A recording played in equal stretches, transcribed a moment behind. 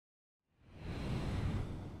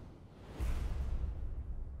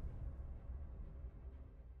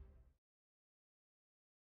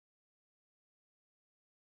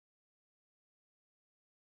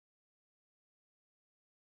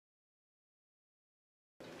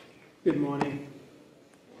Good morning.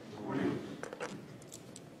 Good morning.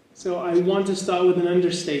 So I want to start with an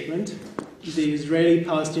understatement. The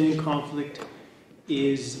Israeli-Palestinian conflict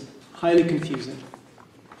is highly confusing.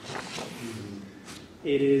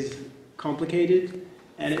 It is complicated,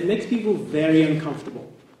 and it makes people very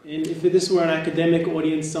uncomfortable. And if this were an academic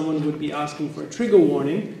audience, someone would be asking for a trigger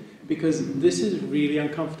warning, because this is really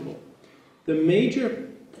uncomfortable. The major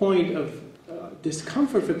point of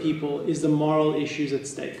discomfort for people is the moral issues at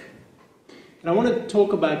stake. And I want to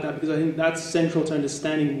talk about that because I think that's central to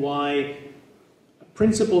understanding why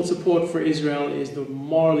principled support for Israel is the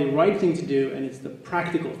morally right thing to do and it's the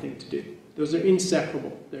practical thing to do. Those are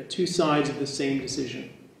inseparable. They're two sides of the same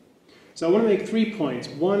decision. So I want to make 3 points.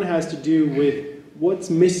 One has to do with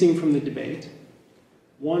what's missing from the debate.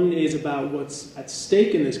 One is about what's at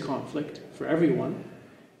stake in this conflict for everyone.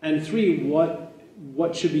 And 3,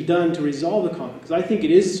 what should be done to resolve the conflict. Because I think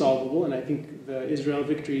it is solvable, and I think the Israel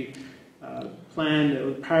victory plan,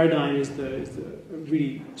 or paradigm, is the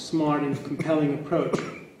really smart and compelling approach.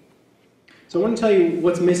 So I want to tell you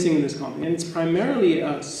what's missing in this conflict, and it's primarily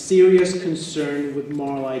a serious concern with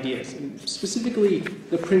moral ideas, and specifically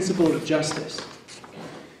the principle of justice.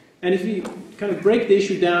 And if you kind of break the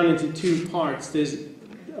issue down into 2 parts, there's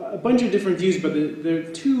a bunch of different views, but there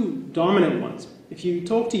are 2 dominant ones. If you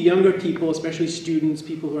talk to younger people, especially students,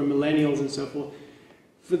 people who are millennials and so forth,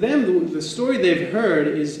 for them, the story they've heard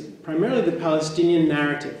is primarily the Palestinian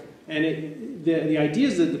narrative. And the idea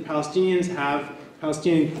is that the Palestinian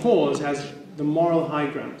cause has the moral high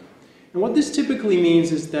ground. And what this typically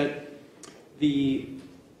means is that the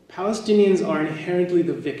Palestinians are inherently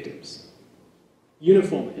the victims,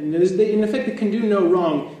 uniformly. And in effect, they can do no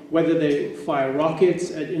wrong, whether they fire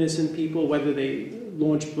rockets at innocent people, whether they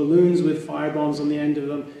launch balloons with firebombs on the end of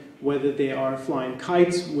them, whether they are flying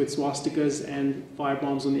kites with swastikas and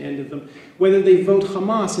firebombs on the end of them, whether they vote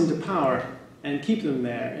Hamas into power and keep them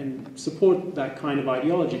there and support that kind of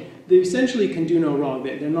ideology. They essentially can do no wrong.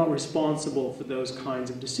 They're not responsible for those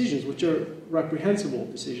kinds of decisions, which are reprehensible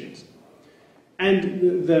decisions.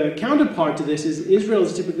 And the counterpart to this is Israel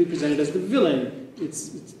is typically presented as the villain. It's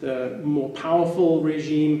the more powerful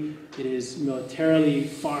regime. It is militarily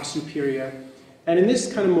far superior. And in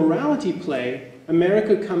this kind of morality play,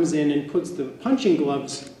 America comes in and puts the punching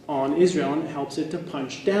gloves on Israel and helps it to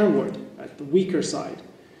punch downward at the weaker side.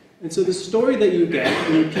 And so the story that you get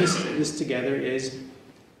when you piece this together is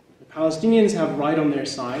the Palestinians have right on their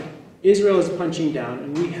side, Israel is punching down,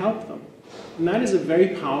 and we help them. And that is a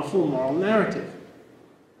very powerful moral narrative.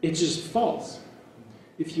 It's just false.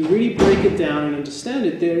 If you really break it down and understand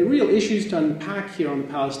it, there are real issues to unpack here on the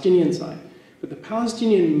Palestinian side. But the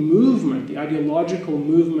Palestinian movement, the ideological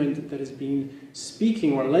movement that has been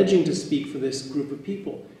speaking or alleging to speak for this group of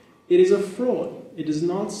people, it is a fraud. It does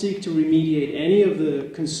not seek to remediate any of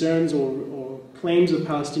the concerns or claims of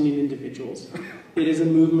Palestinian individuals. It is a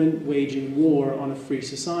movement waging war on a free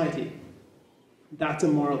society. That's a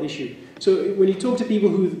moral issue. So when you talk to people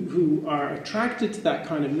who are attracted to that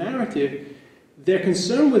kind of narrative, their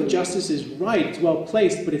concern with justice is right, it's well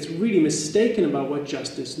placed, but it's really mistaken about what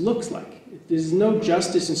justice looks like. There's no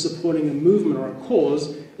justice in supporting a movement or a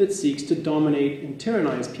cause that seeks to dominate and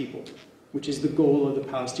tyrannize people, which is the goal of the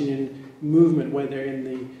Palestinian movement, whether in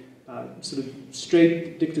the sort of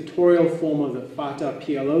straight dictatorial form of the Fatah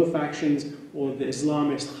PLO factions or the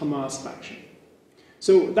Islamist Hamas faction.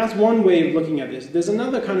 So that's one way of looking at this. There's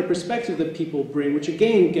another kind of perspective that people bring, which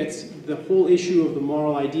again gets the whole issue of the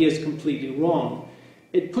moral ideas completely wrong.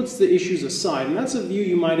 It puts the issues aside, and that's a view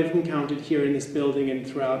you might have encountered here in this building and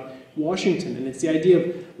throughout Washington, and it's the idea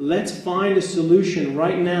of let's find a solution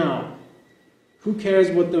right now. Who cares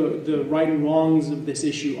what the right and wrongs of this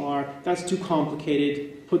issue are? That's too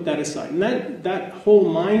complicated, put that aside. And that whole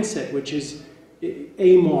mindset, which is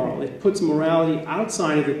amoral, it puts morality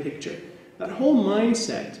outside of the picture. That whole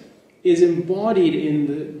mindset is embodied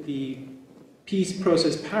in the peace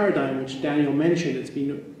process paradigm, which Daniel mentioned. It's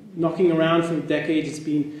been knocking around for decades, it's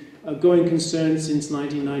been a going concern since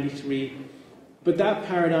 1993. But that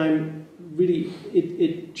paradigm really,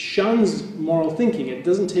 it shuns moral thinking. It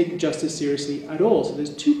doesn't take justice seriously at all. So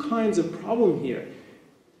there's 2 kinds of problem here.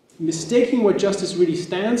 Mistaking what justice really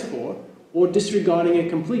stands for or disregarding it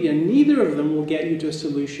completely. And neither of them will get you to a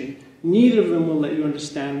solution. Neither of them will let you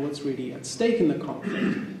understand what's really at stake in the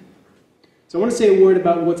conflict. So I want to say a word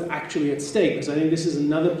about what's actually at stake, because I think this is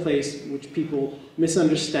another place which people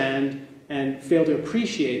misunderstand and fail to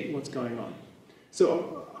appreciate what's going on.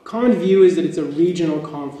 So a common view is that it's a regional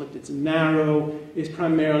conflict, it's narrow, it's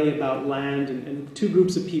primarily about land and 2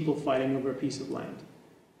 groups of people fighting over a piece of land.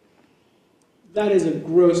 That is a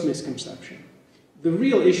gross misconception. The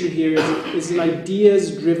real issue here is an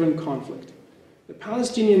ideas-driven conflict. The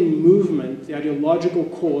Palestinian movement, the ideological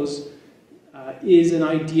cause, is an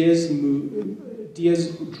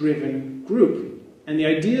ideas-driven group. And the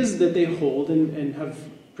ideas that they hold and have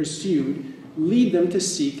pursued lead them to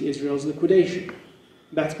seek Israel's liquidation.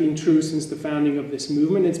 That's been true since the founding of this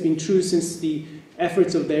movement. It's been true since the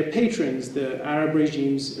efforts of their patrons, the Arab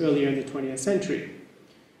regimes earlier in the 20th century.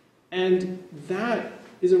 And that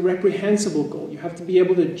is a reprehensible goal. You have to be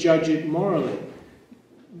able to judge it morally.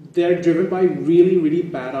 They're driven by really, really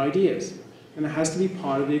bad ideas, and it has to be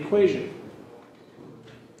part of the equation.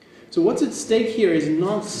 So what's at stake here is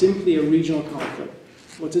not simply a regional conflict.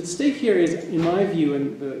 What's at stake here is, in my view,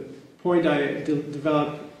 and the point I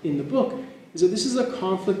develop in the book, is that this is a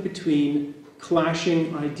conflict between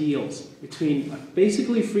clashing ideals, between a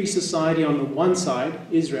basically free society on the one side,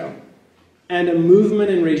 Israel, and a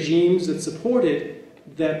movement and regimes that support it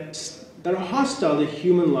that are hostile to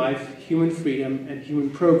human life, human freedom, and human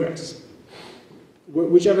progress.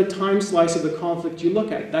 Whichever time slice of the conflict you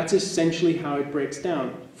look at, that's essentially how it breaks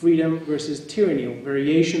down. Freedom versus tyranny, or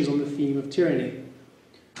variations on the theme of tyranny.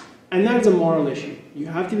 And that is a moral issue. You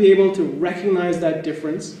have to be able to recognize that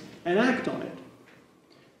difference and act on it.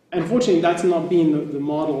 Unfortunately, that's not been the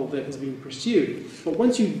model that has been pursued. But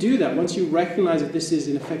once you do that, once you recognize that this is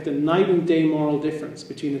in effect a night and day moral difference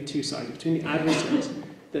between the two sides, between the adversaries,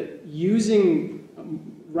 that using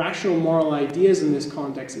rational moral ideas in this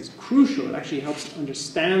context is crucial, it actually helps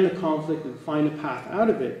understand the conflict and find a path out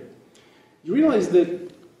of it, you realize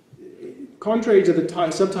that, contrary to the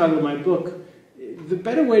subtitle of my book, the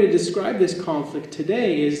better way to describe this conflict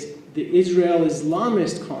today is the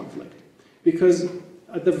Israel-Islamist conflict. Because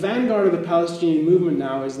at the vanguard of the Palestinian movement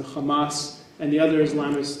now is the Hamas and the other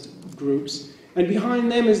Islamist groups, and behind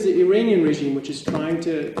them is the Iranian regime, which is trying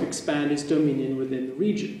to expand its dominion within the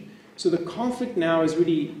region. So the conflict now is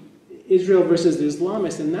really Israel versus the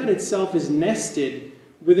Islamists, and that itself is nested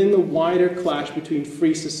within the wider clash between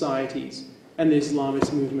free societies and the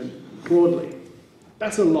Islamist movement broadly.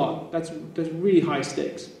 That's a lot. That's really high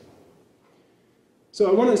stakes. So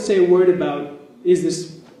I want to say a word about, is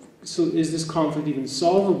this conflict even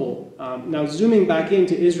solvable? Now, zooming back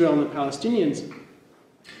into Israel and the Palestinians,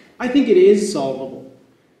 I think it is solvable.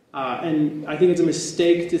 And I think it's a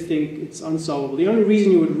mistake to think it's unsolvable. The only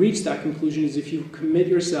reason you would reach that conclusion is if you commit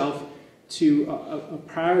yourself to a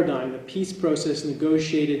paradigm, a peace process,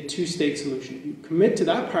 negotiated two-state solution. If you commit to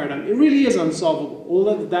that paradigm, it really is unsolvable. All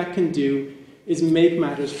that can do is make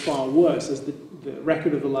matters far worse, as the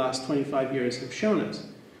record of the last 25 years have shown us.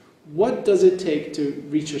 What does it take to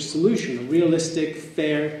reach a solution, a realistic,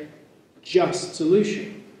 fair, just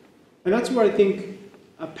solution? And that's where I think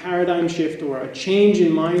a paradigm shift or a change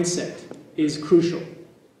in mindset is crucial.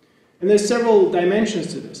 And there's several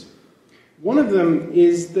dimensions to this. One of them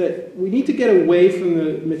is that we need to get away from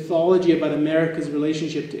the mythology about America's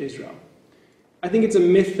relationship to Israel. I think it's a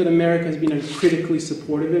myth that America has been uncritically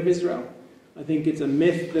supportive of Israel. I think it's a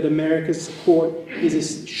myth that America's support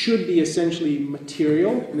should be essentially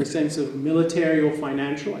material in the sense of military or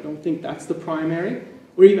financial. I don't think that's the primary.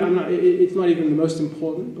 Or even, it's not even the most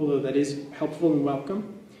important, although that is helpful and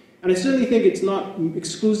welcome. And I certainly think it's not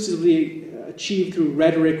exclusively achieved through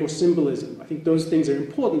rhetoric or symbolism. I think those things are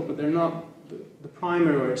important, but they're not the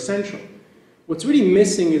primary or essential. What's really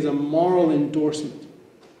missing is a moral endorsement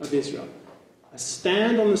of Israel. A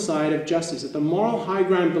stand on the side of justice, that the moral high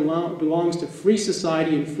ground belongs to free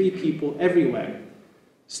society and free people everywhere.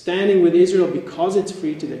 Standing with Israel because it's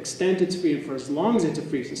free, to the extent it's free, and for as long as it's a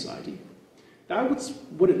free society. That's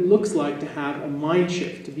what it looks like to have a mind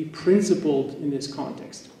shift, to be principled in this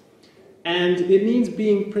context. And it means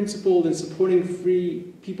being principled and supporting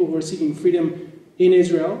free people who are seeking freedom in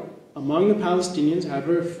Israel, among the Palestinians,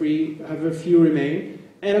 however few remain,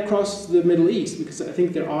 and across the Middle East, because I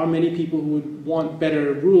think there are many people who would want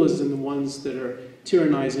better rulers than the ones that are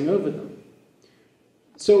tyrannizing over them.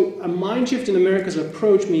 So a mind shift in America's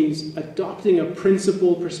approach means adopting a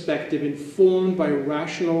principled perspective informed by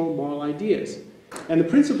rational moral ideas. And the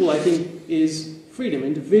principle, I think, is freedom,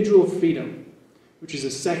 individual freedom, which is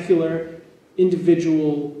a secular,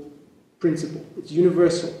 individual principle. It's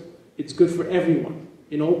universal. It's good for everyone,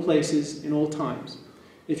 in all places, in all times.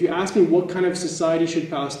 If you ask me what kind of society should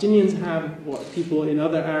Palestinians have, or people in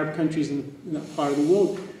other Arab countries in that part of the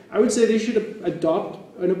world, I would say they should adopt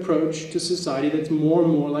an approach to society that's more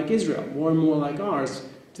and more like Israel, more and more like ours,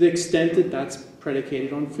 to the extent that that's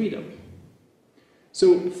predicated on freedom.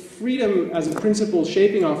 So freedom as a principle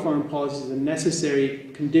shaping our foreign policy is a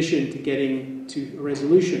necessary condition to getting to a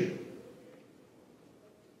resolution.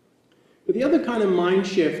 But the other kind of mind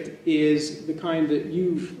shift is the kind that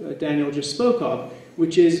you, Daniel, just spoke of,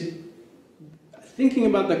 which is thinking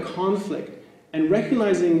about the conflict and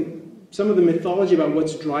recognizing some of the mythology about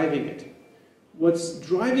what's driving it. What's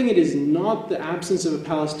driving it is not the absence of a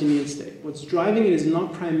Palestinian state. What's driving it is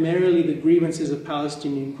not primarily the grievances of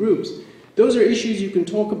Palestinian groups. Those are issues you can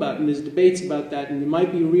talk about, and there's debates about that, and there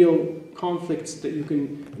might be real conflicts that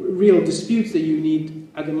real disputes that you need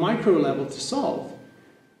at the micro level to solve.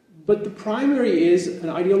 But the primary is an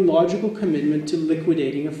ideological commitment to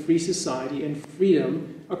liquidating a free society and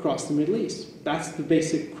freedom across the Middle East. That's the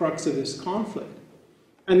basic crux of this conflict.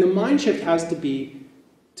 And the mind shift has to be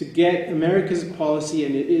to get America's policy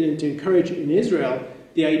and to encourage in Israel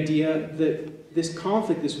the idea that this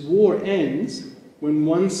conflict, this war ends when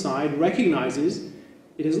one side recognizes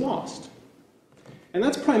it is lost. And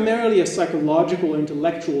that's primarily a psychological,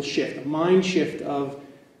 intellectual shift, a mind shift of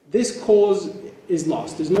this cause is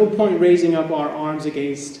lost. There's no point raising up our arms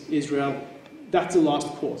against Israel. That's a lost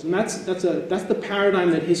cause. And that's the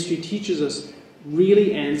paradigm that history teaches us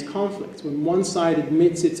really ends conflicts, when one side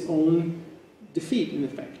admits its own defeat, in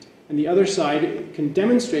effect, and the other side can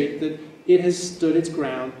demonstrate that it has stood its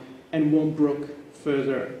ground and won't brook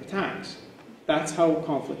further attacks. That's how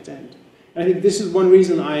conflicts end. And I think this is one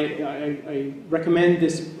reason I recommend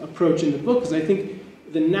this approach in the book, because I think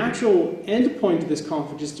the natural end point of this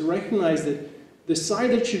conflict is to recognize that the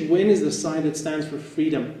side that should win is the side that stands for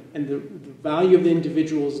freedom and the value of the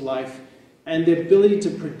individual's life and the ability to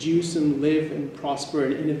produce and live and prosper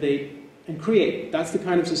and innovate and create. That's the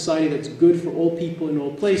kind of society that's good for all people in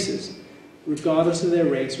all places, regardless of their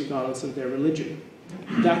race, regardless of their religion.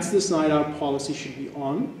 That's the side our policy should be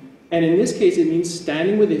on. And in this case, it means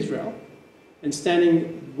standing with Israel and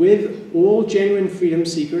standing with all genuine freedom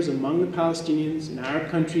seekers among the Palestinians in Arab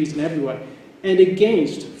countries and everywhere, and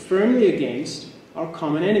against, firmly against, our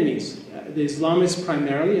common enemies, the Islamists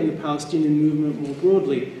primarily and the Palestinian movement more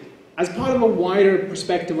broadly, as part of a wider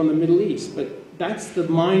perspective on the Middle East. But that's the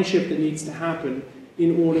mind shift that needs to happen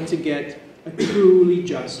in order to get a truly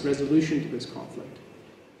just resolution to this conflict.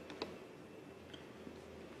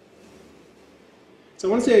 So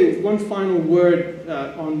I want to say one final word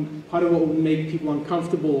on part of what will make people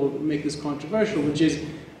uncomfortable or make this controversial, which is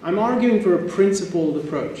I'm arguing for a principled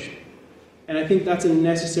approach. And I think that's a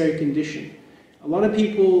necessary condition. A lot of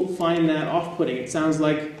people find that off-putting. It sounds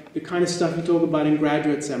like the kind of stuff you talk about in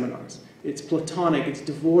graduate seminars. It's platonic, it's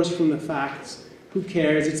divorced from the facts. Who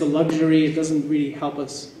cares? It's a luxury, it doesn't really help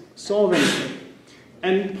us solve anything.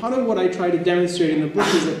 And part of what I try to demonstrate in the book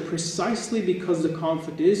is that precisely because the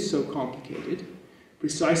conflict is so complicated,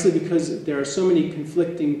 precisely because there are so many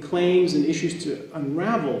conflicting claims and issues to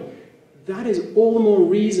unravel, that is all the more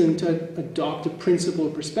reason to adopt a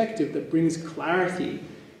principled perspective that brings clarity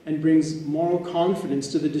and brings moral confidence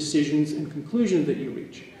to the decisions and conclusions that you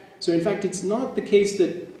reach. So in fact, it's not the case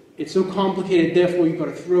that it's so complicated, therefore you've got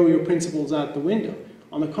to throw your principles out the window.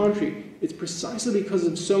 On the contrary, it's precisely because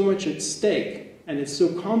of so much at stake and it's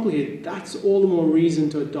so complicated, that's all the more reason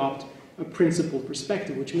to adopt a principled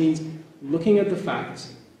perspective, which means looking at the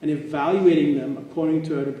facts and evaluating them according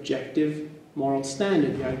to an objective moral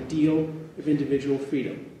standard, the ideal of individual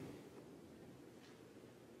freedom.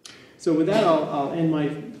 So with that, I'll end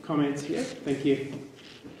my comments here. Thank you.